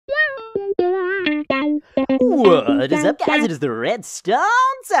What is up, guys? It is the Redstone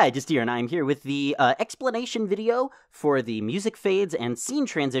Scientist here, and I'm here with the explanation video for the music fades and scene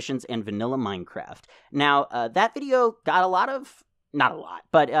transitions in vanilla Minecraft. Now, that video got a lot of, not a lot,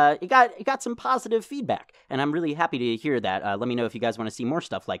 but it got some positive feedback, and I'm really happy to hear that. Let me know if you guys want to see more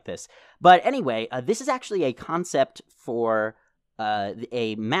stuff like this. But anyway, this is actually a concept for an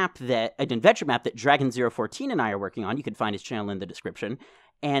adventure map that Dragon014 and I are working on. You can find his channel in the description.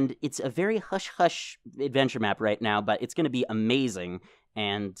 And it's a very hush-hush adventure map right now, but it's going to be amazing,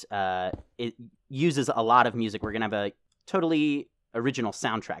 and it uses a lot of music. We're going to have a totally original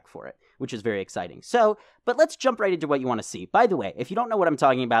soundtrack for it, which is very exciting. So, but let's jump right into what you want to see. By the way, if you don't know what I'm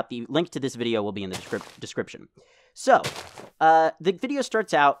talking about, the link to this video will be in the description. So, the video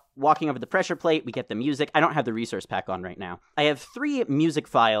starts out walking over the pressure plate. We get the music. I don't have the resource pack on right now. I have 3 music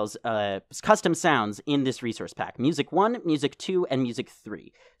files, custom sounds in this resource pack. Music 1, Music 2, and Music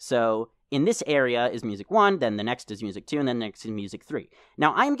 3. So, in this area is Music 1, then the next is Music 2, and then the next is Music 3.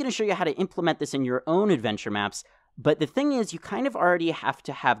 Now, I'm going to show you how to implement this in your own adventure maps, but the thing is, you kind of already have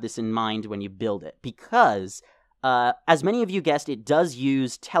to have this in mind when you build it, because as many of you guessed, it does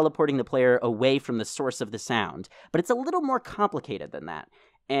use teleporting the player away from the source of the sound, but it's a little more complicated than that.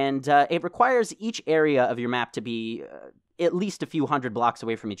 And it requires each area of your map to be at least a few hundred blocks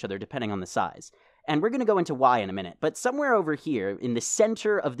away from each other, depending on the size. And we're going to go into why in a minute. But somewhere over here, in the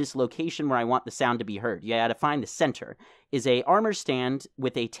center of this location where I want the sound to be heard, you gotta find the center, is a armor stand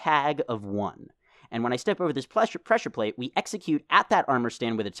with a tag of 1. And when I step over this pressure plate, we execute at that armor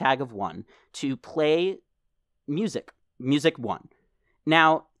stand with a tag of 1 to play music 1.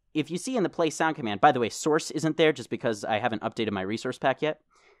 Now, if you see in the play sound command, by the way, source isn't there just because I haven't updated my resource pack yet.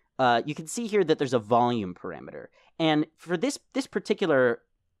 You can see here that there's a volume parameter. And for this particular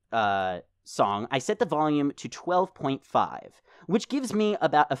song, I set the volume to 12.5, which gives me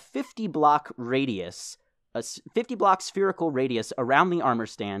about a 50 block radius, a 50 block spherical radius around the armor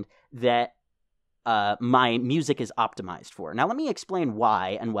stand that my music is optimized for. Now, let me explain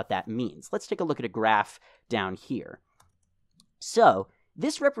why and what that means. Let's take a look at a graph down here. So,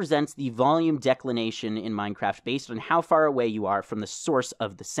 this represents the volume declination in Minecraft based on how far away you are from the source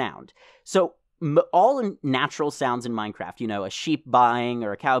of the sound. So, all natural sounds in Minecraft, you know, a sheep baaing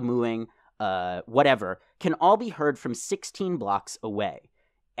or a cow mooing, whatever, can all be heard from 16 blocks away.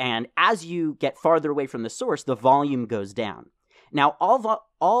 And as you get farther away from the source, the volume goes down. Now,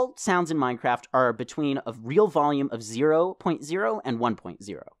 all sounds in Minecraft are between a real volume of 0.0 and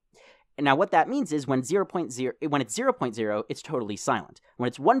 1.0. And now what that means is when it's 0.0, it's totally silent. When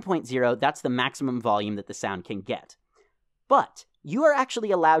it's 1.0, that's the maximum volume that the sound can get. But you are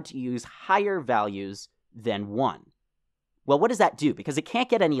actually allowed to use higher values than 1. Well, what does that do? Because it can't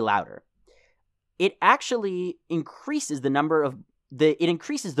get any louder. It actually increases it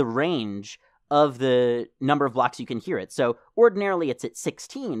increases the range of the number of blocks you can hear it. So ordinarily it's at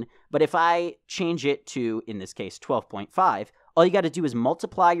 16, but if I change it to, in this case, 12.5, all you got to do is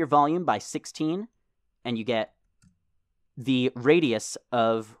multiply your volume by 16, and you get the radius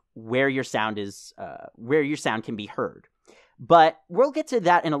of where your sound is, where your sound can be heard. But we'll get to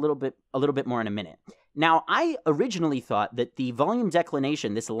that in a little bit more in a minute. Now, I originally thought that the volume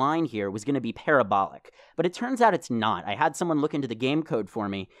declination, this line here, was going to be parabolic, but it turns out it's not. I had someone look into the game code for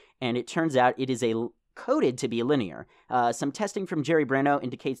me, and it turns out it is coded to be linear. Some testing from Jerry Brano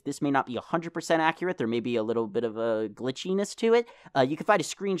indicates this may not be 100% accurate. There may be a little bit of a glitchiness to it. You can find a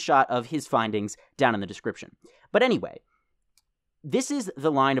screenshot of his findings down in the description. But anyway, this is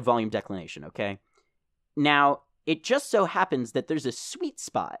the line of volume declination, okay? Now, it just so happens that there's a sweet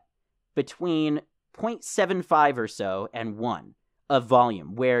spot between 0.75 or so and 1 of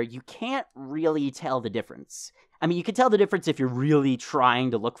volume where you can't really tell the difference. I mean, you can tell the difference if you're really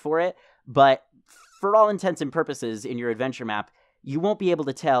trying to look for it, but for all intents and purposes in your adventure map, you won't be able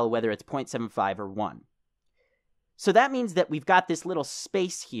to tell whether it's 0.75 or 1. So that means that we've got this little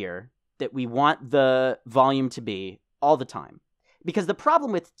space here that we want the volume to be all the time. Because the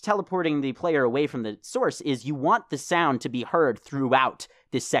problem with teleporting the player away from the source is you want the sound to be heard throughout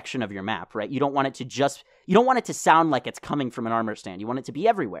this section of your map, right? You don't want it to sound like it's coming from an armor stand. You want it to be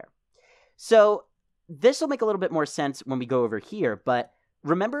everywhere. So this will make a little bit more sense when we go over here, but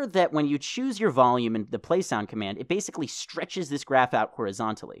remember that when you choose your volume in the play sound command, it basically stretches this graph out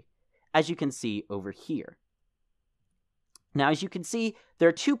horizontally, as you can see over here. Now, as you can see, there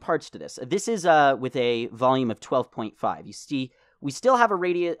are 2 parts to this. This is with a volume of 12.5. You see, we still have a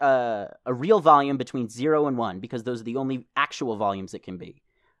real volume between 0 and 1, because those are the only actual volumes it can be.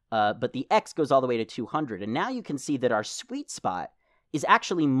 But the X goes all the way to 200. And now you can see that our sweet spot is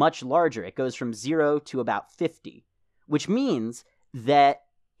actually much larger. It goes from 0 to about 50, which means that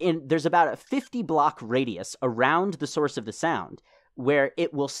there's about a 50 block radius around the source of the sound where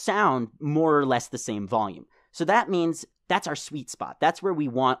it will sound more or less the same volume. So that means that's our sweet spot. That's where we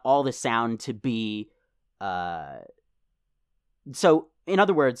want all the sound to be. So, in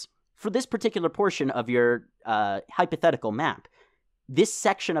other words, for this particular portion of your hypothetical map, this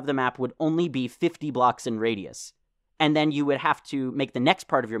section of the map would only be 50 blocks in radius. And then you would have to make the next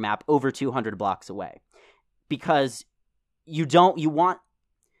part of your map over 200 blocks away. Because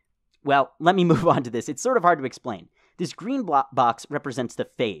well, let me move on to this. It's sort of hard to explain. This green box represents the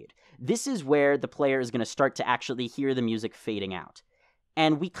fade. This is where the player is going to start to actually hear the music fading out.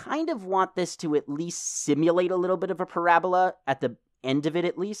 And we kind of want this to at least simulate a little bit of a parabola at the end of it,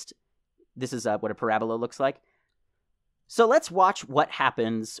 at least. This is what a parabola looks like. So let's watch what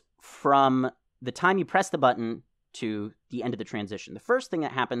happens from the time you press the button to the end of the transition. The first thing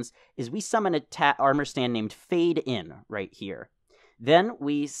that happens is we summon a armor stand named Fade In right here. Then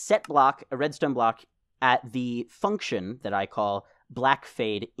we set a redstone block at the function that I call Black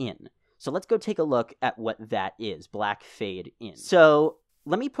Fade In. So let's go take a look at what that is, Black Fade In. So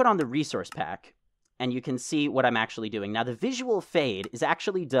let me put on the resource pack, and you can see what I'm actually doing. Now, the visual fade is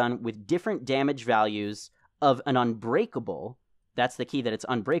actually done with different damage values of an unbreakable, that's the key that it's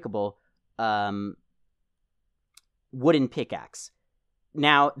unbreakable, wooden pickaxe.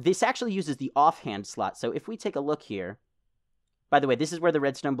 Now, this actually uses the offhand slot. So if we take a look here, by the way, this is where the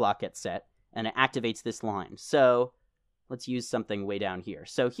redstone block gets set, and it activates this line. So let's use something way down here.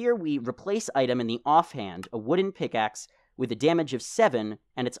 So here we replace item in the offhand, a wooden pickaxe with a damage of 7,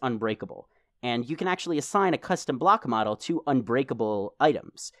 and it's unbreakable. And you can actually assign a custom block model to unbreakable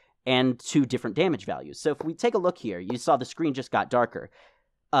items and to different damage values. So if we take a look here, you saw the screen just got darker.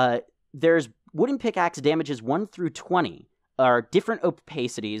 There's wooden pickaxe damages 1 through 20 are different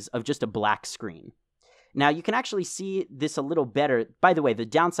opacities of just a black screen. Now, you can actually see this a little better. By the way, the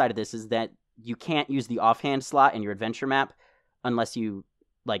downside of this is that you can't use the offhand slot in your adventure map unless you,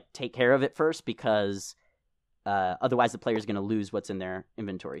 take care of it first, because otherwise the player is going to lose what's in their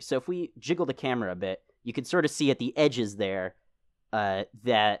inventory. So if we jiggle the camera a bit, you can sort of see at the edges there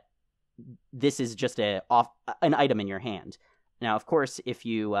that this is just an item in your hand. Now, of course, if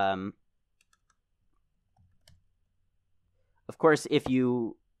you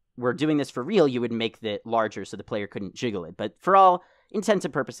were doing this for real, you would make it larger so the player couldn't jiggle it. But for all intents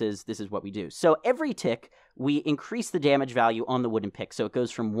and purposes, this is what we do. So every tick, we increase the damage value on the wooden pick. So it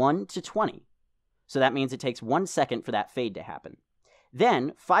goes from 1 to 20. So that means it takes 1 second for that fade to happen.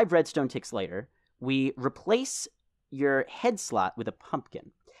 Then, 5 redstone ticks later, we replace your head slot with a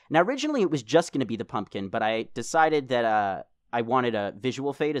pumpkin. Now, originally it was just going to be the pumpkin, but I decided that I wanted a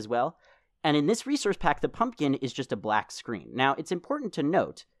visual fade as well. And in this resource pack, the pumpkin is just a black screen. Now, it's important to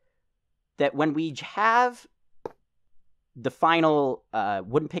note that when we have the final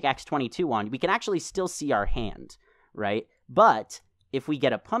wooden pickaxe 22 on, we can actually still see our hand, right? But if we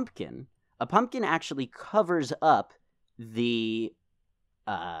get a pumpkin actually covers up the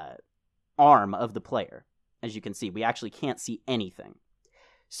arm of the player. As you can see, we actually can't see anything.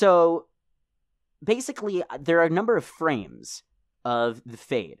 So basically, there are a number of frames of the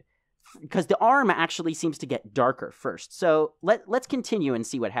fade, because the arm actually seems to get darker first. So let's continue and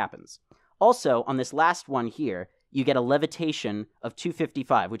see what happens. Also, on this last one here, you get a levitation of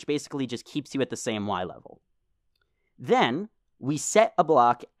 255, which basically just keeps you at the same Y level. Then, we set a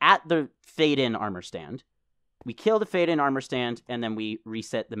block at the fade-in armor stand. We kill the fade-in armor stand, and then we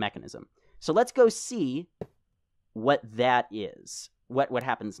reset the mechanism. So let's go see what that is, what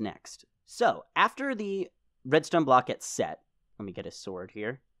happens next. So, after the redstone block gets set, let me get a sword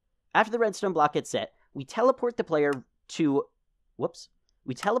here. After the redstone block gets set, we teleport the player to,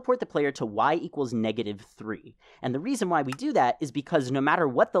 we teleport the player to y equals -3. And the reason why we do that is because no matter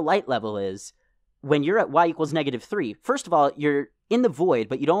what the light level is, when you're at y equals -3, first of all, you're in the void,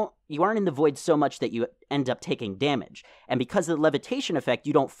 but you aren't in the void so much that you end up taking damage. And because of the levitation effect,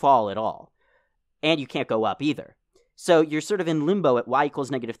 you don't fall at all. And you can't go up either. So you're sort of in limbo at y equals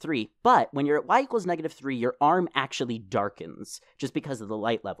 -3, but when you're at y equals -3, your arm actually darkens just because of the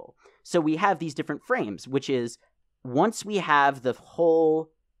light level. So we have these different frames, which is once we have the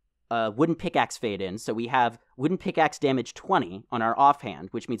whole wooden pickaxe fade in, so we have wooden pickaxe damage 20 on our offhand,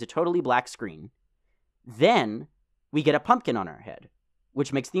 which means a totally black screen, then we get a pumpkin on our head,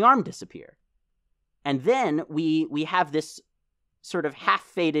 which makes the arm disappear. And then we have this sort of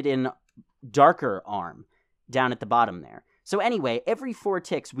half-faded in darker arm down at the bottom there. So anyway, every 4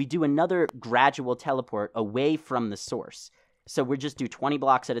 ticks, we do another gradual teleport away from the source. So we just do 20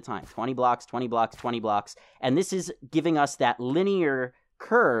 blocks at a time, 20 blocks, 20 blocks, 20 blocks. And this is giving us that linear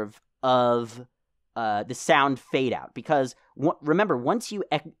curve of the sound fade out. Because, remember, once you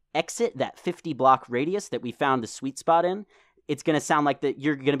exit that 50 block radius that we found the sweet spot in, it's going to sound like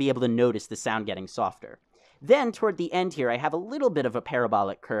you're going to be able to notice the sound getting softer. Then, toward the end here, I have a little bit of a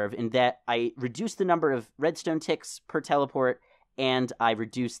parabolic curve in that I reduce the number of redstone ticks per teleport, and I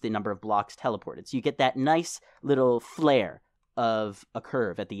reduce the number of blocks teleported. So you get that nice little flare of a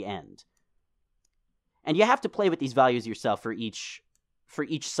curve at the end. And you have to play with these values yourself for each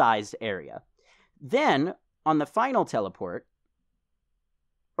sized area. Then, on the final teleport,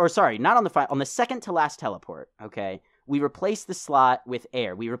 or sorry, not on the on the second to last teleport, okay, we replace the slot with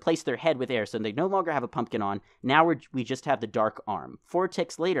air. We replace their head with air, so they no longer have a pumpkin on. Now we just have the dark arm. 4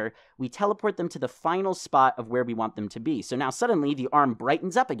 ticks later, we teleport them to the final spot of where we want them to be. So now suddenly the arm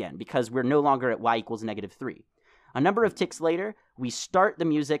brightens up again because we're no longer at y equals -3. A number of ticks later, we start the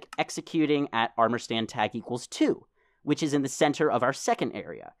music executing at armor stand tag equals 2, which is in the center of our second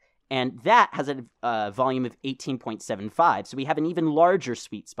area. And that has a volume of 18.75, so we have an even larger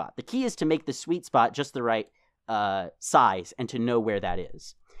sweet spot. The key is to make the sweet spot just the right size and to know where that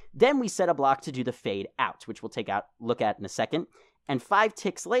is. Then we set a block to do the fade out, which we'll look at in a second. And 5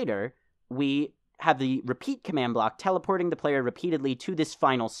 ticks later, we have the repeat command block teleporting the player repeatedly to this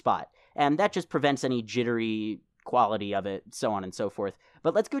final spot. And that just prevents any jittery quality of it, so on and so forth.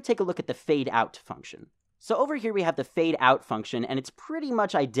 But let's go take a look at the fade out function. So over here we have the fade out function, and it's pretty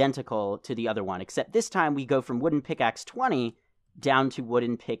much identical to the other one, except this time we go from wooden pickaxe 20 down to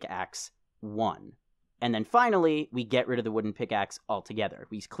wooden pickaxe 1. And then finally, we get rid of the wooden pickaxe altogether.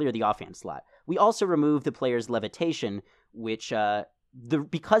 We clear the offhand slot. We also remove the player's levitation, which,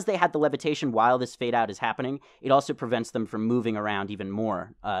 because they had the levitation while this fade out is happening, it also prevents them from moving around even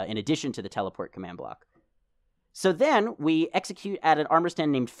more, in addition to the teleport command block. So then we execute at an armor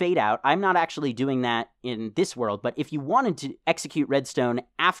stand named fade out. I'm not actually doing that in this world, but if you wanted to execute redstone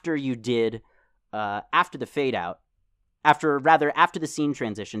after you did, after the fade out, after the scene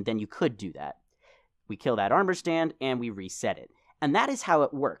transition, then you could do that. We kill that armor stand, and we reset it. And that is how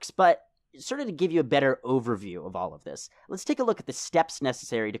it works. But sort of to give you a better overview of all of this, let's take a look at the steps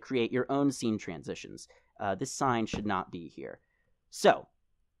necessary to create your own scene transitions. This sign should not be here. So,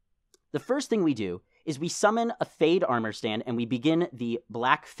 the first thing we do is we summon a fade armor stand, and we begin the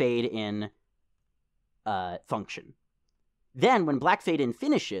black fade in function. Then, when black fade in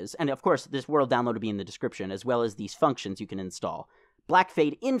finishes, and of course this world download will be in the description, as well as these functions you can install. Black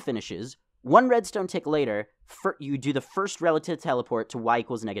fade in finishes. 1 redstone tick later, you do the first relative teleport to y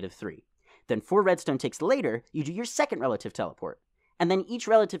equals -3. Then 4 redstone ticks later, you do your second relative teleport. And then each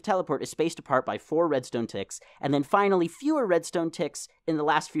relative teleport is spaced apart by 4 redstone ticks, and then finally fewer redstone ticks in the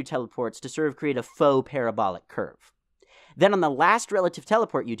last few teleports to sort of create a faux parabolic curve. Then on the last relative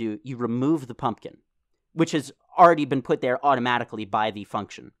teleport you do, you remove the pumpkin, which has already been put there automatically by the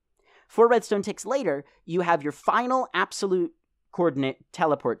function. 4 redstone ticks later, you have your final absolute coordinate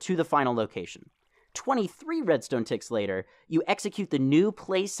teleport to the final location. 23 redstone ticks later, you execute the new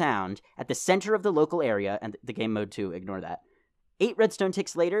play sound at the center of the local area, and the game mode 2, ignore that. 8 redstone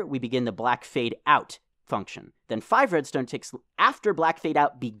ticks later, we begin the black fade out function. Then 5 redstone ticks after black fade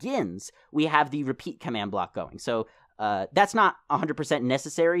out begins, we have the repeat command block going. So that's not 100%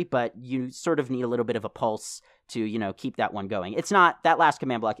 necessary, but you sort of need a little bit of a pulse to, keep that one going. It's not, that last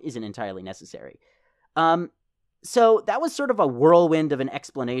command block isn't entirely necessary. So that was sort of a whirlwind of an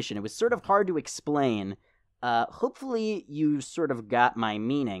explanation. It was sort of hard to explain. Hopefully you sort of got my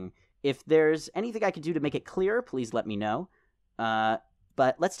meaning. If there's anything I could do to make it clearer, please let me know.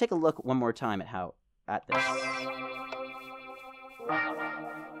 But let's take a look one more time at this.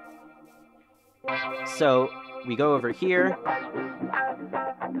 So we go over here.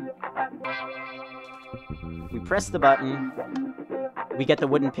 We press the button. We get the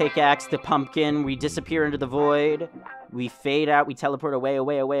wooden pickaxe, the pumpkin, we disappear into the void, we fade out, we teleport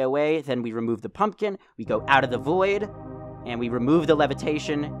away, then we remove the pumpkin, we go out of the void, and we remove the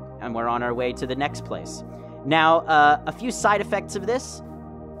levitation, and we're on our way to the next place. Now, a few side effects of this.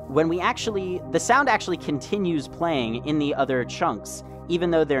 When the sound actually continues playing in the other chunks,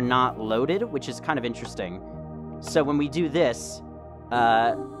 even though they're not loaded, which is kind of interesting. So when we do this,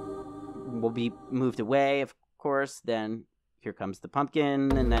 we'll be moved away, of course, then here comes the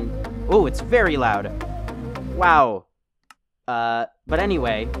pumpkin, and then... Oh, it's very loud. Wow. But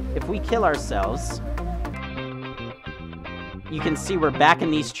anyway, if we kill ourselves, you can see we're back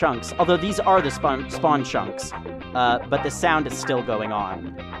in these chunks. Although these are the spawn chunks. But the sound is still going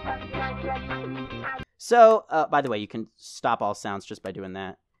on. So, by the way, you can stop all sounds just by doing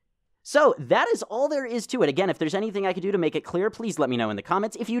that. So that is all there is to it. Again, if there's anything I could do to make it clear, please let me know in the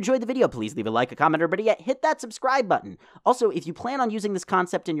comments. If you enjoyed the video, please leave a like, a comment, or better yet, hit that subscribe button. Also, if you plan on using this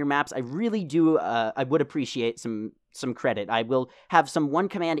concept in your maps, I really do, I would appreciate some credit. I will have some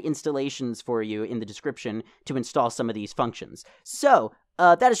one-command installations for you in the description to install some of these functions. So,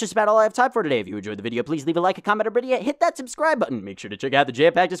 that is just about all I have time for today. If you enjoyed the video, please leave a like, a comment, or better yet, hit that subscribe button. Make sure to check out the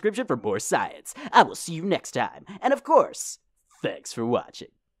jam-packed description for more science. I will see you next time. And of course, thanks for watching.